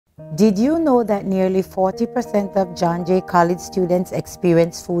Did you know that nearly 40% of John Jay College students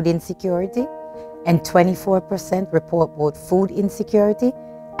experience food insecurity and 24% report both food insecurity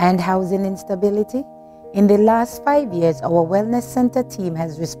and housing instability? In the last 5 years, our Wellness Center team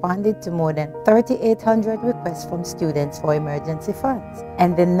has responded to more than 3,800 requests from students for emergency funds,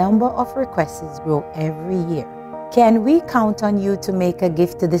 and the number of requests grows every year. Can we count on you to make a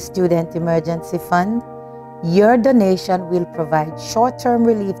gift to the Student Emergency Fund? Your donation will provide short-term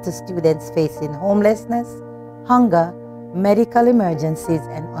relief to students facing homelessness, hunger, medical emergencies,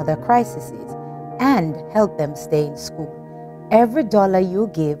 and other crises, and help them stay in school. Every dollar you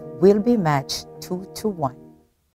give will be matched 2 to 1.